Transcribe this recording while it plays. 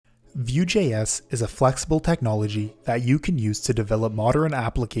Vue.js is a flexible technology that you can use to develop modern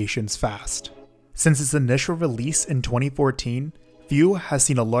applications fast. Since its initial release in 2014, Vue has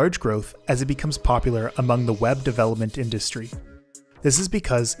seen a large growth as it becomes popular among the web development industry. This is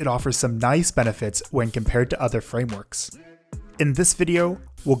because it offers some nice benefits when compared to other frameworks. In this video,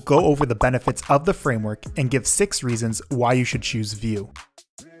 we'll go over the benefits of the framework and give 6 reasons why you should choose Vue.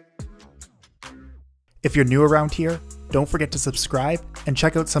 If you're new around here, don't forget to subscribe and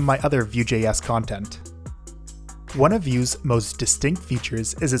check out some of my other Vue.js content. One of Vue's most distinct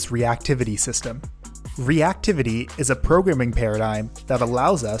features is its reactivity system. Reactivity is a programming paradigm that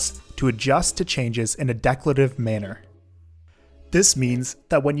allows us to adjust to changes in a declarative manner. This means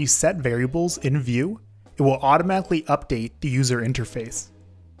that when you set variables in Vue, it will automatically update the user interface.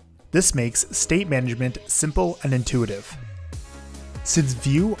 This makes state management simple and intuitive. Since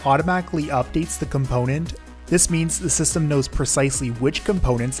Vue automatically updates the component, this means the system knows precisely which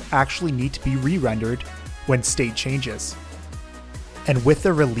components actually need to be re-rendered when state changes. And with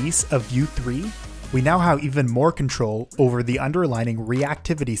the release of Vue 3, we now have even more control over the underlying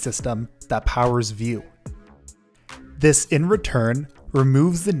reactivity system that powers Vue. This, in return,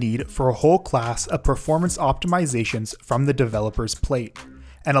 removes the need for a whole class of performance optimizations from the developer's plate,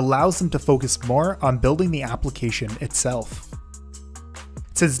 and allows them to focus more on building the application itself.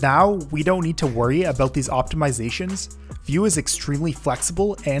 Since now we don't need to worry about these optimizations, Vue is extremely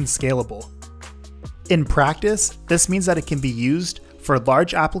flexible and scalable. In practice, this means that it can be used for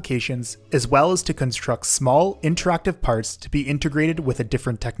large applications as well as to construct small, interactive parts to be integrated with a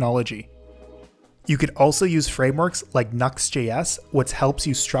different technology. You could also use frameworks like Nuxt.js, which helps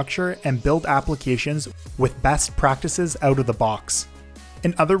you structure and build applications with best practices out of the box.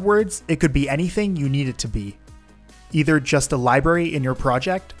 In other words, it could be anything you need it to be. Either just a library in your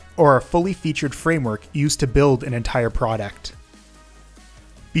project, or a fully featured framework used to build an entire product.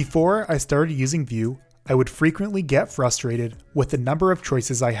 Before I started using Vue, I would frequently get frustrated with the number of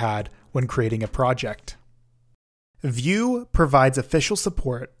choices I had when creating a project. Vue provides official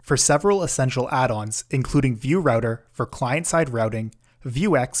support for several essential add-ons, including Vue Router for client-side routing,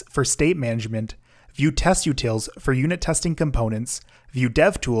 Vuex for state management, Vue Test Utils for unit testing components, Vue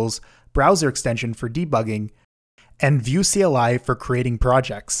DevTools, browser extension for debugging, and Vue CLI for creating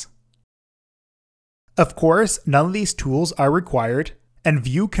projects. Of course, none of these tools are required, and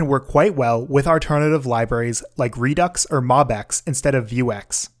Vue can work quite well with alternative libraries like Redux or MobX instead of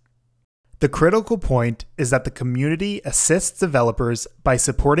Vuex. The critical point is that the community assists developers by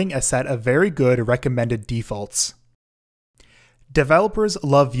supporting a set of very good recommended defaults. Developers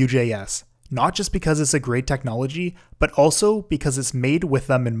love Vue.js, not just because it's a great technology, but also because it's made with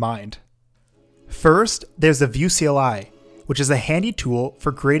them in mind. First, there's the Vue CLI, which is a handy tool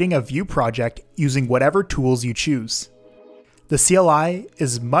for creating a Vue project using whatever tools you choose. The CLI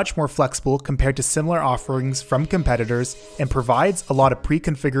is much more flexible compared to similar offerings from competitors and provides a lot of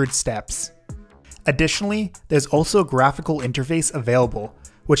pre-configured steps. Additionally, there's also a graphical interface available,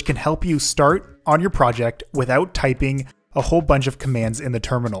 which can help you start on your project without typing a whole bunch of commands in the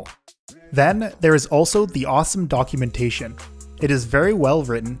terminal. Then, there is also the awesome documentation. It is very well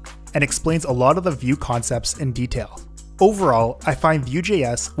written and explains a lot of the Vue concepts in detail. Overall, I find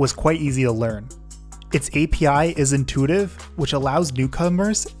Vue.js was quite easy to learn. Its API is intuitive, which allows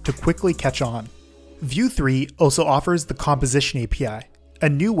newcomers to quickly catch on. Vue 3 also offers the Composition API, a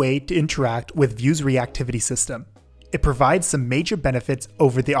new way to interact with Vue's reactivity system. It provides some major benefits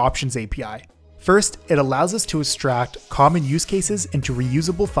over the Options API. First, it allows us to extract common use cases into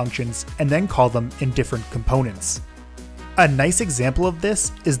reusable functions and then call them in different components. A nice example of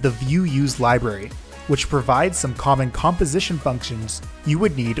this is the Vue Use library, which provides some common composition functions you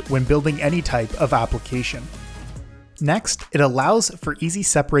would need when building any type of application. Next, it allows for easy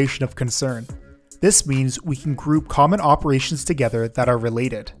separation of concern. This means we can group common operations together that are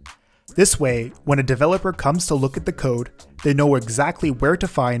related. This way, when a developer comes to look at the code, they know exactly where to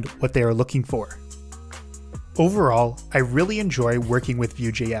find what they are looking for. Overall, I really enjoy working with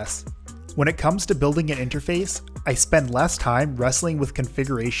Vue.js. When it comes to building an interface, I spend less time wrestling with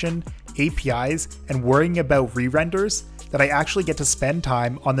configuration, APIs, and worrying about re-renders that I actually get to spend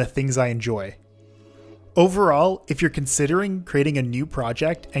time on the things I enjoy. Overall, if you're considering creating a new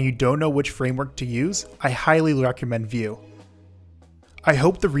project and you don't know which framework to use, I highly recommend Vue. I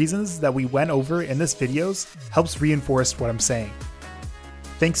hope the reasons that we went over in this videos helps reinforce what I'm saying.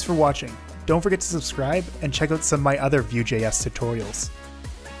 Thanks for watching. Don't forget to subscribe and check out some of my other Vue.js tutorials.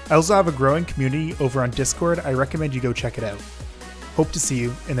 I also have a growing community over on Discord. I recommend you go check it out. Hope to see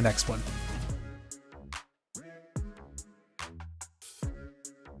you in the next one.